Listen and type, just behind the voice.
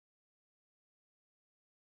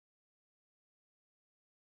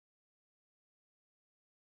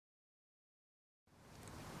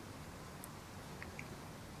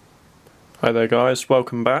Hi there guys,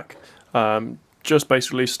 welcome back. Just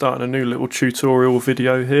basically starting a new little tutorial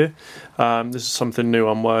video here. This is something new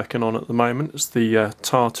I'm working on at the moment. It's the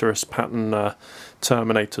Tartaros pattern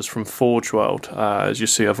Terminators from Forge World. As you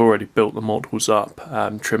see, I've already built the models up,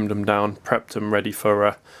 trimmed them down, prepped them ready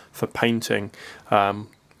for painting.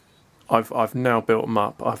 I've now built them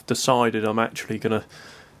up. I've decided I'm actually going to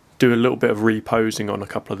do a little bit of reposing on a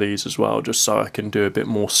couple of these as well, just so I can do a bit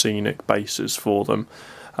more scenic bases for them.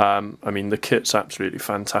 I mean, the kit's absolutely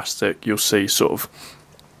fantastic. You'll see sort of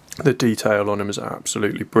the detail on them is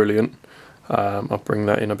absolutely brilliant. I'll bring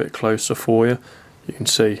that in a bit closer for you. You can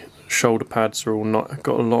see shoulder pads are all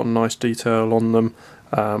got a lot of nice detail on them.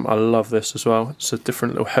 I love this as well. It's a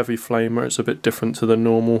different little heavy flamer. It's a bit different to the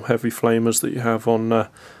normal heavy flamers that you have on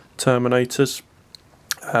Terminators.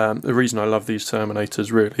 The reason I love these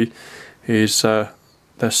Terminators really is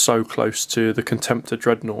they're so close to the Contemptor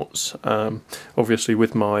Dreadnoughts. Obviously,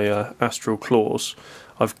 with my astral claws,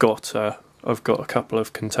 I've got a couple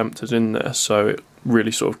of Contemptors in there, so it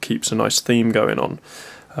really sort of keeps a nice theme going on.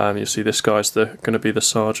 You see, this guy's going to be the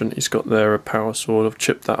sergeant. He's got their power sword. I've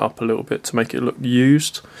chipped that up a little bit to make it look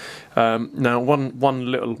used. Now,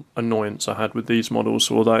 one little annoyance I had with these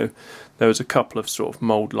models, although there was a couple of sort of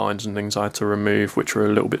mould lines and things I had to remove, which were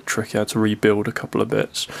a little bit tricky. I had to rebuild a couple of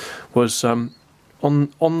bits. Was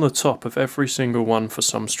on the top of every single one, for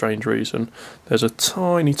some strange reason, there's a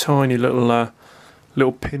tiny little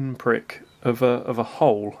pinprick of a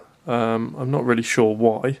hole. I'm not really sure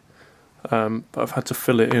why, but I've had to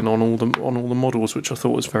fill it in on all the models, which I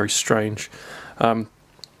thought was very strange.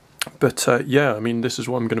 Yeah, I mean, this is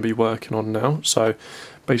what I'm going to be working on now. So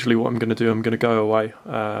basically what I'm going to do, I'm going to go away.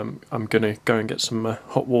 I'm going to go and get some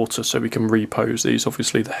hot water so we can repose these.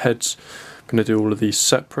 Obviously the heads, I'm going to do all of these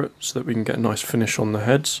separate so that we can get a nice finish on the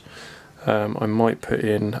heads. I might put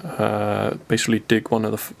in basically dig one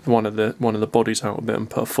of the bodies out a bit and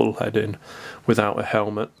put a full head in without a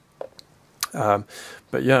helmet.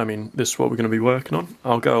 But yeah, I mean, this is what we're going to be working on.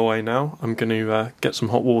 I'll go away now. I'm going to get some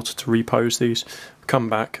hot water to repose these, come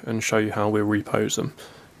back and show you how we'll repose them.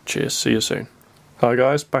 Cheers, see you soon. Hi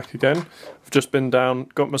guys, back again. I've just been down,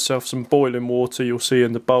 got myself some boiling water you'll see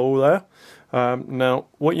in the bowl there. Now,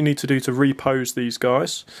 what you need to do to repose these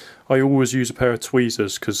guys, I always use a pair of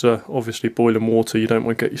tweezers because obviously boiling water, you don't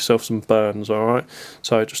want to get yourself some burns, alright?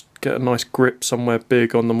 So just get a nice grip somewhere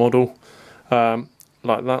big on the model,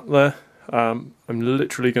 like that there. I'm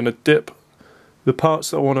literally going to dip the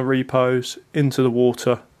parts that I want to repose into the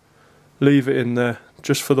water, leave it in there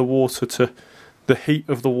just for the heat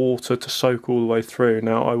of the water to soak all the way through.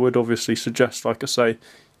 Now, I would obviously suggest, like I say,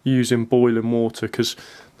 using boiling water because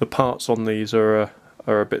the parts on these are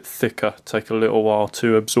a bit thicker, take a little while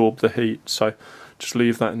to absorb the heat, so just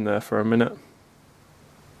leave that in there for a minute.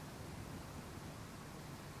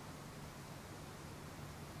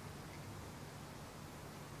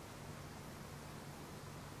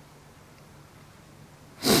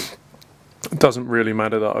 It doesn't really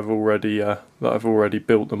matter that I've already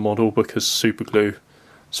built the model because super glue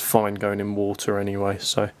is fine going in water anyway,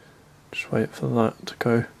 so just wait for that to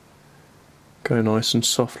go nice and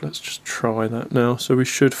soft. Let's just try that now. So we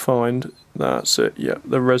should find that's it. Yeah,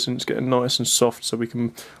 the resin's getting nice and soft, so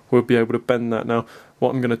we'll be able to bend that now.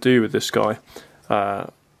 What I'm going to do with this guy,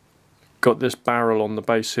 got this barrel on the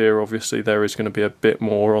base here. Obviously there is going to be a bit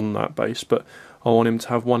more on that base, but I want him to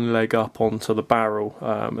have one leg up onto the barrel,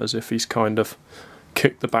 as if he's kind of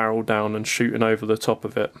kicked the barrel down and shooting over the top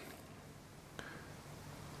of it.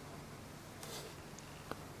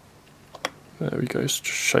 There we go, so just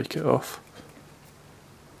shake it off.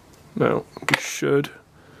 Now we should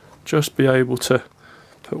just be able to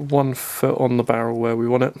put one foot on the barrel where we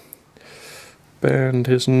want it. Bend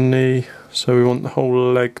his knee, so we want the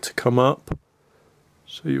whole leg to come up.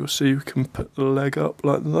 So you'll see we can put the leg up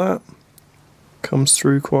like that. Comes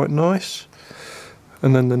through quite nice.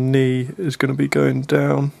 And then the knee is going to be going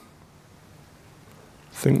down.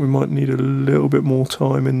 I think we might need a little bit more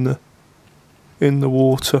time in the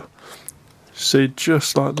water. See,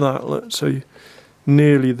 just like that. Let's say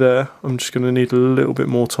nearly there. I'm just going to need a little bit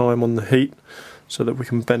more time on the heat so that we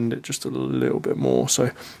can bend it just a little bit more.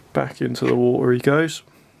 So back into the water he goes.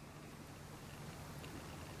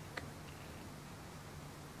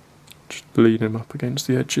 Just lean him up against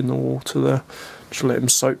the edge in the water there. Just let him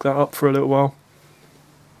soak that up for a little while.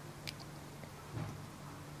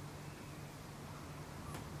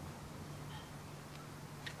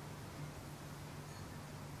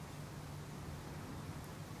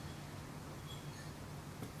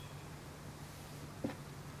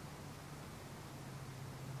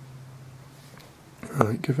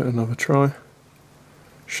 Right, give it another try.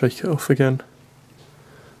 Shake it off again.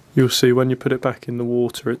 you'll see when you put it back in the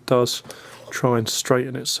water it does try and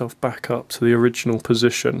straighten itself back up to the original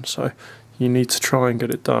position, so you need to try and get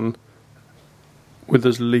it done with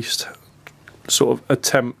as least sort of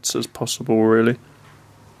attempts as possible, really.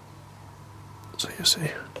 So you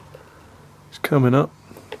see it's coming up,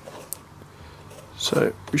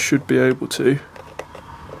 so we should be able to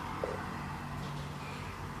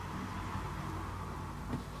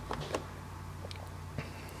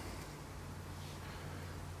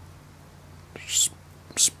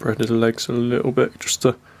spread his legs a little bit just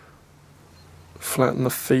to flatten the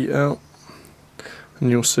feet out, and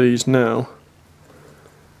you'll see he's now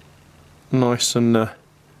nice and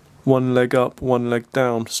one leg up, one leg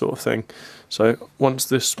down sort of thing. So once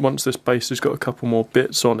this base has got a couple more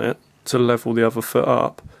bits on it to level the other foot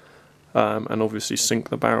up, and obviously sink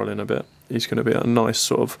the barrel in a bit, he's going to be at a nice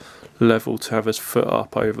sort of level to have his foot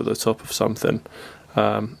up over the top of something.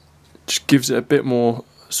 Just gives it a bit more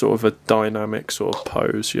sort of a dynamic sort of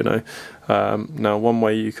pose, you know. Now one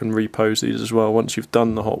way you can repose these as well, once you've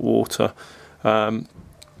done the hot water,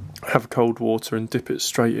 have cold water and dip it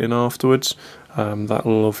straight in afterwards. That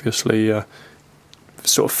will obviously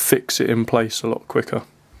sort of fix it in place a lot quicker.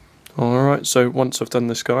 Alright, so once I've done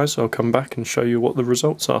this, guys, I'll come back and show you what the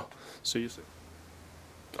results are. See you soon.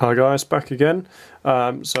 Hi guys, back again.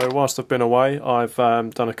 So whilst I've been away, I've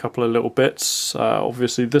done a couple of little bits.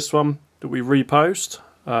 Obviously this one that we reposed,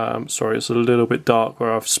 sorry, it's a little bit dark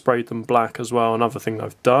where I've sprayed them black as well, another thing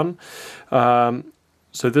I've done.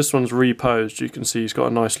 So this one's reposed. You can see he's got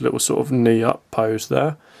a nice little sort of knee up pose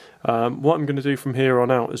there. What I'm going to do from here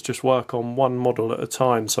on out is just work on one model at a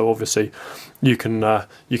time. So obviously you can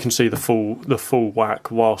see the full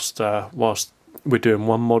whack whilst we're doing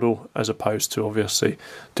one model, as opposed to obviously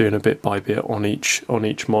doing a bit by bit on each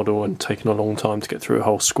model and taking a long time to get through a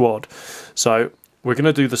whole squad. So we're going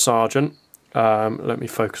to do the sergeant. Let me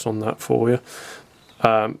focus on that for you.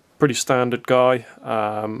 Pretty standard guy.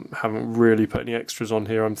 Haven't really put any extras on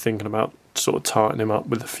here. I'm thinking about sort of tightening him up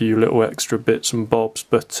with a few little extra bits and bobs,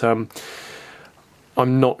 but I'm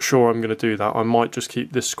not sure I'm going to do that. I might just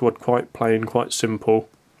keep this squad quite plain, quite simple,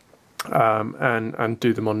 and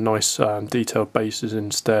do them on nice detailed bases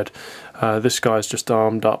instead. This guy's just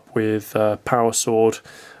armed up with power sword,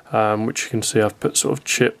 which you can see I've put sort of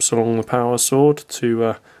chips along the power sword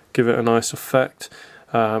to give it a nice effect.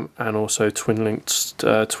 And also twin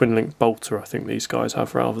link bolter, I think these guys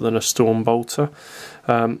have, rather than a storm bolter.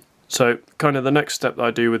 So kind of the next step that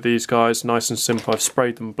I do with these guys, nice and simple. I've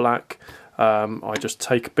sprayed them black. I just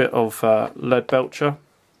take a bit of lead belcher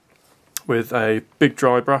with a big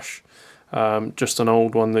dry brush, just an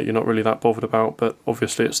old one that you're not really that bothered about, but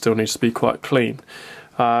obviously it still needs to be quite clean.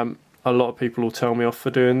 A lot of people will tell me off for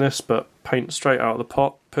doing this, but paint straight out of the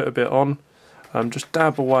pot, put a bit on. Just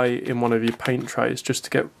dab away in one of your paint trays just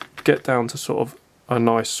to get down to sort of a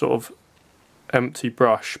nice sort of empty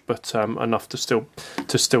brush, but enough to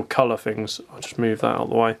still colour things. I'll just move that out of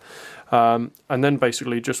the way, and then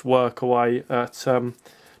basically just work away at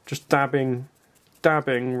just dabbing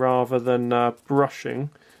rather than brushing.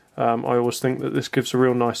 I always think that this gives a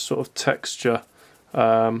real nice sort of texture.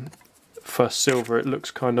 For silver, it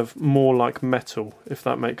looks kind of more like metal, if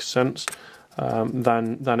that makes sense.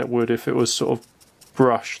 Than it would if it was sort of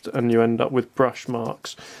brushed and you end up with brush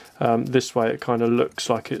marks. This way it kind of looks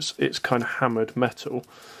like it's kind of hammered metal.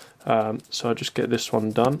 So I just get this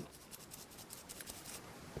one done.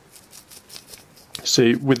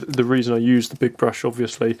 See, with the reason I use the big brush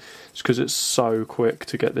obviously is because it's so quick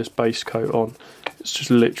to get this base coat on. It's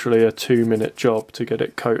just literally a 2-minute job to get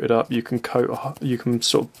it coated up. You can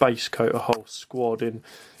sort of base coat a whole squad in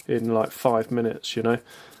like 5 minutes, you know.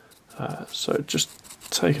 So just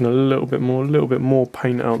taking a little bit more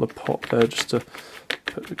paint out of the pot there, just to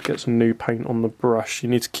get some new paint on the brush. You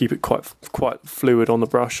need to keep it quite fluid on the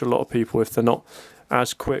brush. A lot of people, if they're not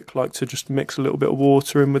as quick, like to just mix a little bit of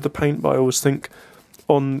water in with the paint, but I always think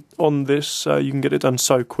on this you can get it done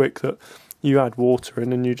so quick that you add water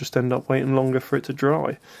in and you just end up waiting longer for it to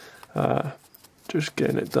dry. Just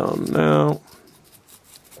getting it done now.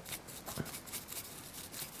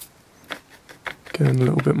 Getting a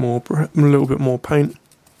little bit more paint.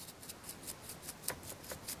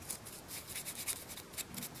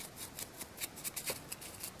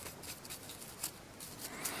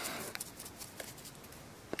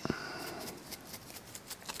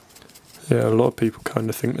 Yeah, a lot of people kind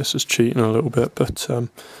of think this is cheating a little bit, but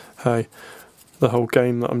hey, the whole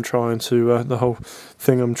game that I'm trying to, the whole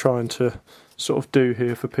thing I'm trying to sort of do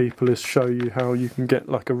here for people is show you how you can get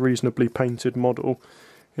like a reasonably painted model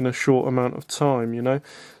in a short amount of time, you know,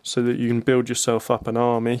 so that you can build yourself up an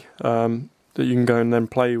army that you can go and then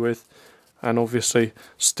play with. and obviously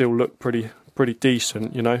still look pretty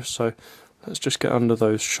decent, you know. So let's just get under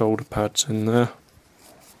those shoulder pads in there.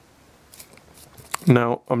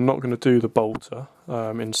 Now I'm not going to do the bolter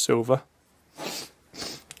in silver,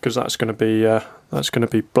 because that's going to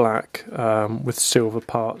be black with silver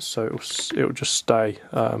parts, so it'll just stay,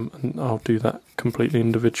 and I'll do that completely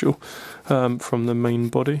individual from the main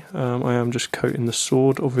body. I am just coating the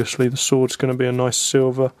sword. Obviously the sword's going to be a nice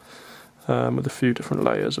silver with a few different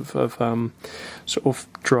layers of sort of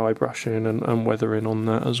dry brushing and weathering on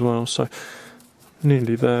that as well. So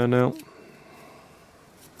nearly there now.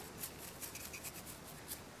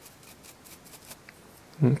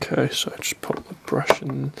 Okay, so just pop the brush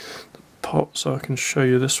in the pot so I can show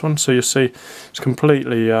you this one. So you see it's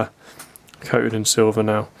completely coated in silver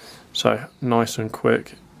now, so nice and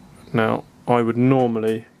quick. Now I would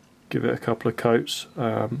normally give it a couple of coats,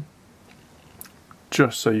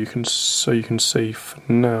 just so you can see. For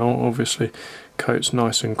now, obviously coats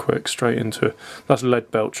nice and quick straight into, that's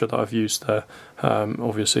lead belcher that I've used there.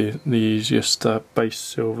 Obviously the easiest base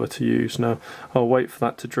silver to use. Now I'll wait for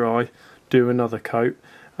that to dry, do another coat,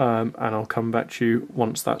 and I'll come back to you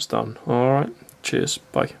once that's done. Alright, cheers,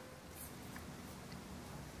 bye.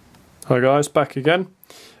 Hi guys, back again.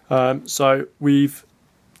 So we've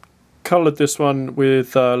coloured this one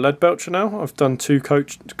with lead belcher now. I've done two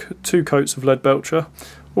coats of lead belcher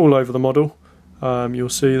all over the model. You'll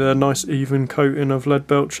see there, nice even coating of lead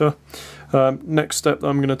belcher. Next step that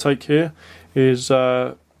I'm going to take here is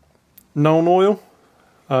Nuln oil.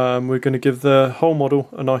 We're going to give the whole model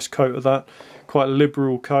a nice coat of that, quite a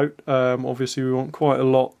liberal coat. Obviously we want quite a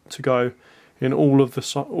lot to go in all of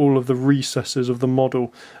the recesses of the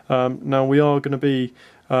model. Now we are going to be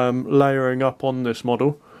layering up on this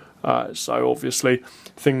model, so obviously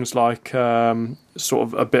things like sort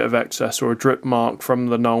of a bit of excess or a drip mark from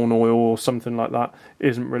the Nuln oil or something like that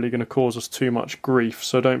isn't really going to cause us too much grief,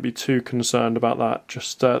 so don't be too concerned about that.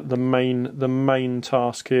 Just the main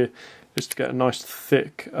task here is to get a nice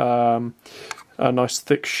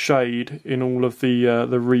thick shade in all of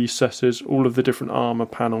the recesses, all of the different armour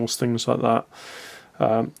panels, things like that.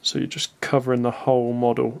 So you're just covering the whole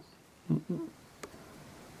model.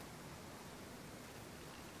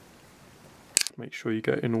 Make sure you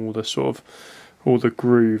get in all the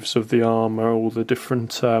grooves of the armour, all the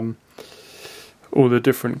different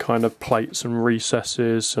kind of plates and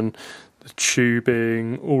recesses and the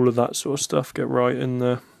tubing, all of that sort of stuff. Get right in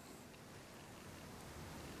there.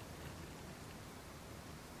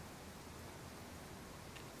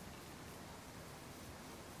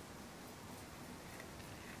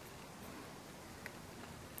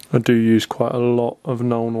 I do use quite a lot of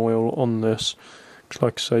Nuln oil on this, because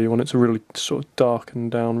like I say, you want it to really sort of darken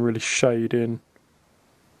down, really shade in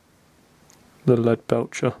the lead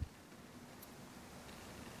belcher.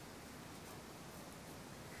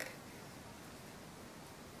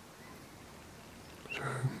 So,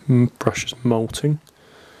 brush is molting,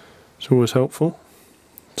 it's always helpful.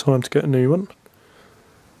 Time to get a new one.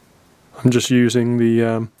 I'm just using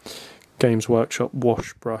the Games Workshop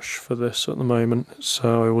wash brush for this at the moment,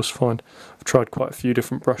 so I always find, I've tried quite a few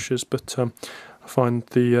different brushes, but I find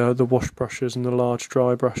the wash brushes and the large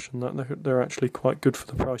dry brush and that they're actually quite good for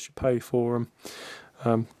the price you pay for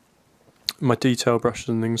them. My detail brushes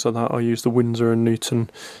and things like that, I use the Winsor &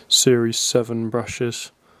 Newton Series 7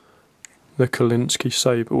 brushes, the Kolinsky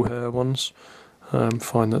sable hair ones.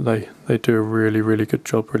 Find that they do a really good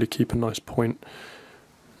job, really keep a nice point.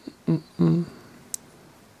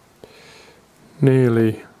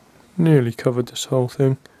 Nearly covered this whole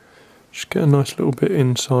thing. Just get a nice little bit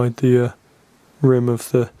inside the rim of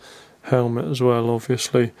the helmet as well,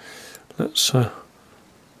 obviously. Let's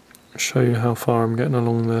show you how far I'm getting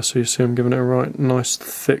along there. So you see I'm giving it a right nice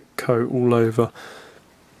thick coat all over.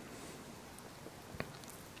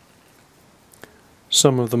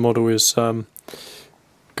 Some of the model is going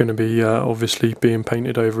to be obviously being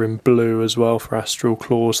painted over in blue as well for astral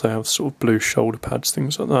claws. They have sort of blue shoulder pads,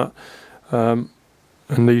 things like that.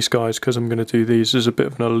 And these guys, because I'm going to do these as a bit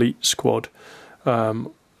of an elite squad,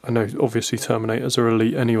 I know obviously Terminators are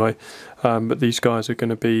elite anyway, but these guys are going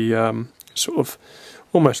to be sort of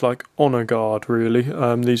almost like honour guard really.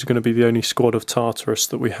 These are going to be the only squad of Tartaros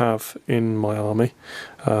that we have in my army.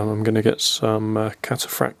 I'm going to get some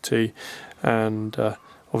cataphracti and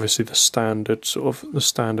obviously the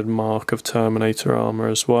standard mark of Terminator armour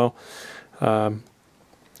as well.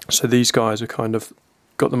 So these guys are kind of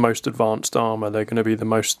got the most advanced armour. They're going to be the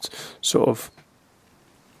most sort of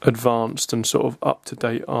advanced and sort of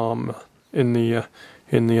up-to-date armour in the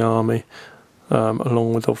army,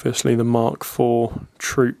 along with obviously the Mark IV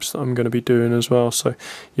troops that I'm going to be doing as well. So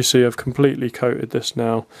you see I've completely coated this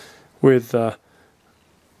now with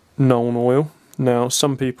Nuln Oil. Now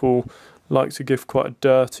some people like to give quite a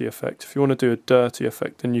dirty effect. If you want to do a dirty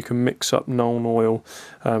effect, then you can mix up Nuln Oil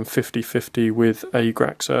 50-50 with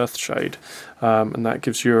Agrax Earthshade, and that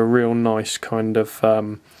gives you a real nice kind of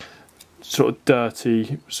sort of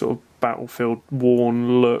dirty, sort of battlefield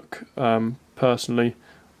worn look. Personally,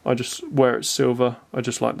 where it's silver, I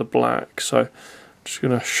just like the black, so I'm just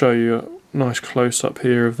going to show you a nice close up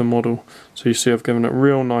here of the model. So you see I've given it a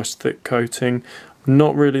real nice thick coating.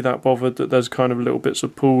 Not really that bothered that there's kind of little bits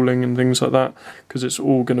of pooling and things like that, because it's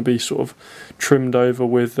all going to be sort of trimmed over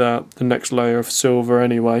with the next layer of silver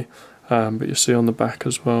anyway. But you see on the back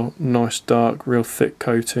as well, nice dark, real thick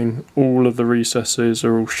coating. All of the recesses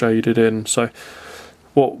are all shaded in. So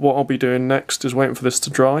what I'll be doing next is waiting for this to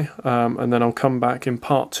dry, and then I'll come back in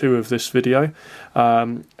part 2 of this video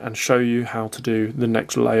and show you how to do the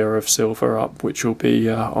next layer of silver up, which will be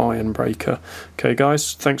Iron Breaker. Okay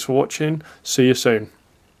guys, thanks for watching, see you soon.